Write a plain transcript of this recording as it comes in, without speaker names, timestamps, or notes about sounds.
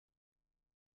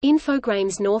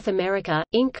Infogrames North America,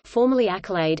 Inc., formerly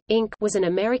Accolade, Inc., was an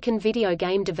American video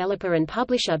game developer and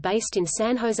publisher based in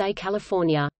San Jose,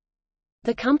 California.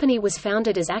 The company was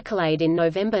founded as Accolade in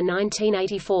November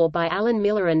 1984 by Alan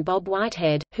Miller and Bob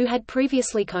Whitehead, who had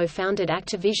previously co-founded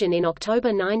Activision in October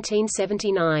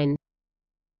 1979.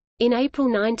 In April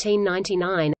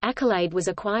 1999, Accolade was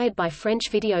acquired by French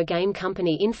video game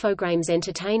company Infogrames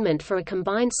Entertainment for a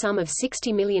combined sum of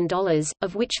 $60 million,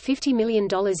 of which $50 million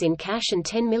in cash and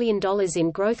 $10 million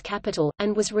in growth capital,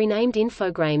 and was renamed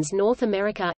Infogrames North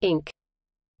America, Inc.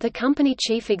 The company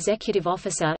chief executive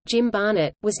officer, Jim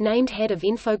Barnett, was named head of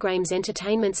Infogrames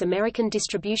Entertainment's American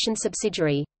distribution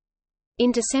subsidiary.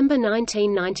 In December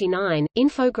 1999,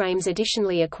 Infogrames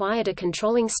additionally acquired a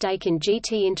controlling stake in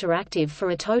GT Interactive for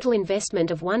a total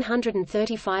investment of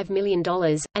 $135 million,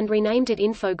 and renamed it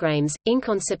Infogrames, Inc.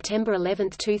 On September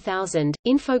 11, 2000,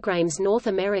 Infogrames North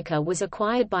America was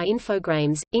acquired by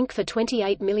Infogrames, Inc. for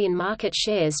 28 million market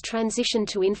shares transitioned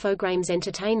to Infogrames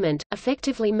Entertainment,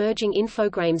 effectively merging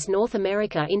Infogrames North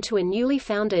America into a newly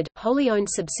founded, wholly owned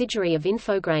subsidiary of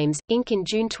Infogrames, Inc. In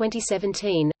June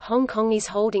 2017, Hong Kongese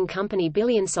holding company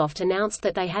Billionsoft announced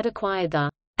that they had acquired the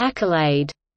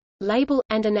Accolade label,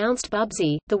 and announced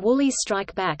Bubsy, the Woolies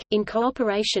Strike Back, in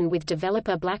cooperation with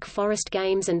developer Black Forest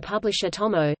Games and publisher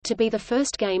Tomo, to be the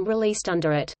first game released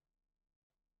under it.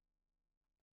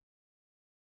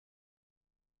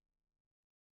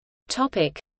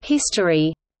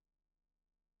 History.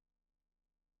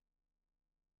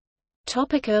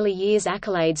 Early years.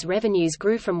 Accolade's revenues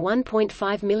grew from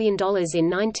 $1.5 million in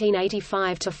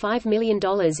 1985 to $5 million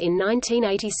in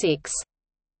 1986.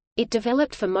 It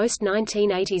developed for most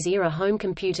 1980s-era home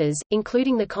computers,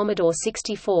 including the Commodore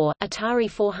 64, Atari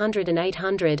 400 and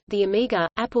 800, the Amiga,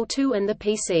 Apple II and the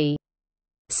PC.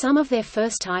 Some of their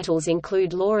first titles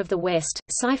include Law of the West,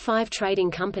 Sci-Fi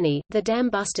Trading Company, The Dam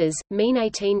Busters, Mean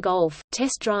 18 Golf,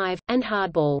 Test Drive, and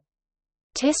Hardball.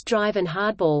 Test Drive and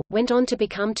Hardball went on to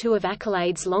become two of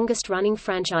Accolade's longest-running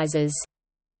franchises.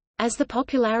 As the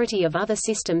popularity of other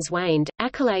systems waned,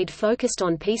 Accolade focused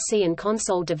on PC and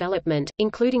console development,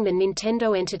 including the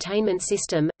Nintendo Entertainment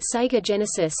System, Sega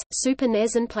Genesis, Super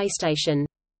NES and PlayStation.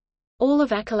 All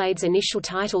of Accolade's initial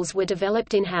titles were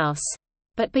developed in-house.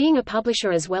 But being a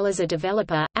publisher as well as a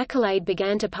developer, Accolade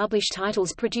began to publish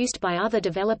titles produced by other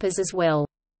developers as well.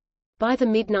 By the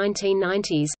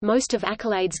mid-1990s, most of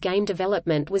Accolade's game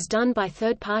development was done by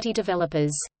third-party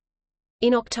developers.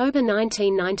 In October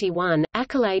 1991,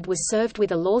 Accolade was served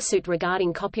with a lawsuit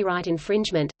regarding copyright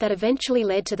infringement, that eventually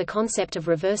led to the concept of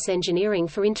reverse engineering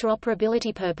for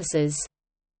interoperability purposes.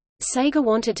 Sega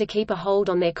wanted to keep a hold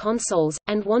on their consoles,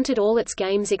 and wanted all its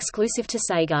games exclusive to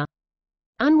Sega.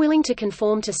 Unwilling to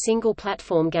conform to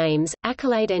single-platform games,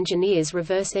 Accolade engineers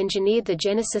reverse-engineered the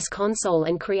Genesis console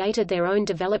and created their own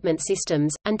development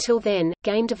systems. Until then,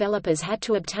 game developers had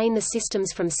to obtain the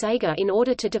systems from Sega in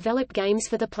order to develop games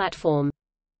for the platform.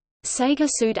 Sega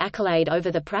sued Accolade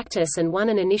over the practice and won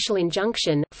an initial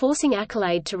injunction, forcing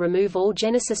Accolade to remove all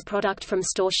Genesis product from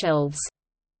store shelves.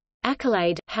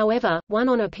 Accolade, however, won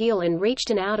on appeal and reached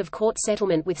an out-of-court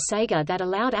settlement with Sega that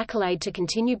allowed Accolade to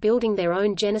continue building their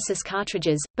own Genesis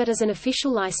cartridges, but as an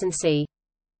official licensee.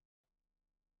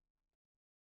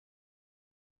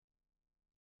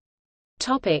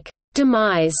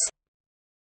 Demise.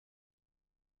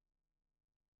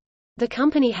 The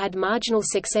company had marginal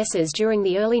successes during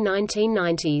the early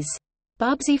 1990s.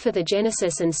 Bubsy for the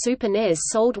Genesis and Super NES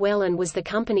sold well and was the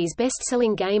company's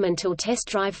best-selling game until Test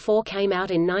Drive 4 came out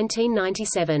in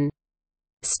 1997.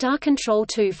 Star Control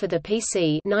 2 for the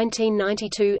PC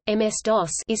 1992, MS-DOS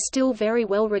is still very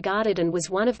well regarded and was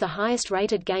one of the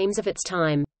highest-rated games of its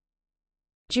time.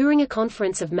 During a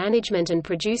conference of management and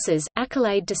producers,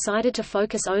 Accolade decided to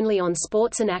focus only on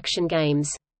sports and action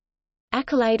games.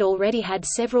 Accolade already had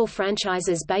several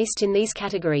franchises based in these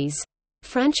categories.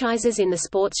 Franchises in the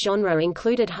sports genre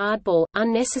included Hardball,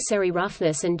 Unnecessary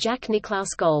Roughness and Jack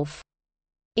Nicklaus Golf.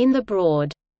 In the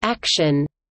broad action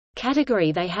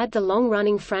category they had the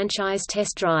long-running franchise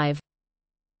Test Drive.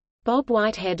 Bob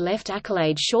Whitehead left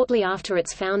Accolade shortly after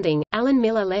its founding. Alan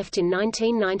Miller left in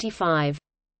 1995.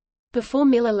 Before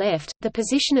Miller left, the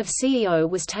position of CEO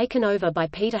was taken over by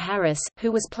Peter Harris,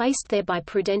 who was placed there by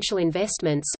Prudential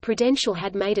Investments. Prudential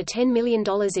had made a $10 million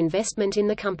investment in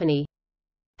the company.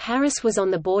 Harris was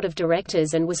on the board of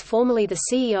directors and was formerly the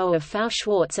CEO of Fau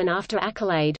Schwartz and after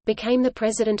Accolade, became the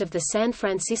president of the San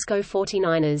Francisco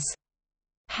 49ers.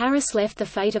 Harris left the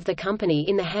fate of the company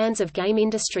in the hands of game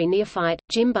industry neophyte,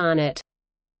 Jim Barnett.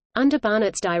 Under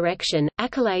Barnett's direction,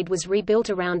 Accolade was rebuilt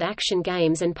around action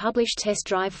games and published Test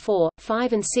Drive 4,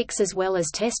 5 and 6 as well as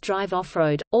Test Drive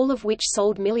Off-Road, all of which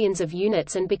sold millions of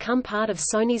units and become part of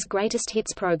Sony's Greatest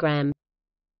Hits program.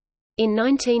 In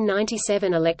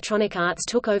 1997 Electronic Arts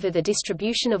took over the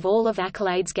distribution of all of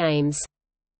Accolade's games.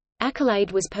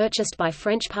 Accolade was purchased by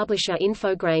French publisher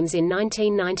Infogrames in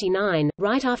 1999,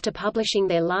 right after publishing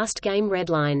their last game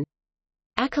Redline.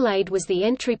 Accolade was the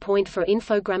entry point for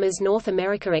Infogrames' North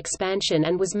America expansion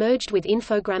and was merged with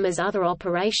Infogrames' other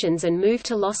operations and moved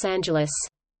to Los Angeles.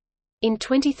 In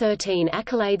 2013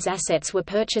 Accolade's assets were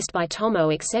purchased by Tomo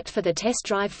except for the Test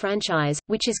Drive franchise,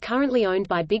 which is currently owned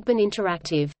by Bigben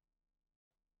Interactive.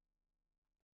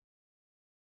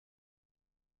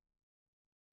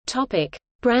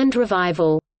 Brand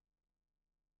revival.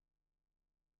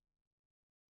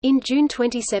 In June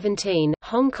 2017,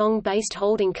 Hong Kong-based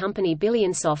holding company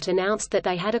Billionsoft announced that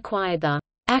they had acquired the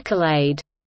Accolade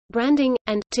branding,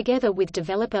 and, together with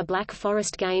developer Black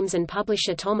Forest Games and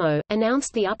publisher Tomo,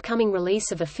 announced the upcoming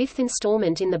release of a fifth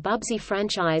installment in the Bubsy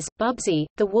franchise, Bubsy,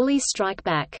 The Woolies Strike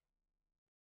Back.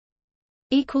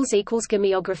 ==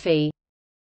 Gameography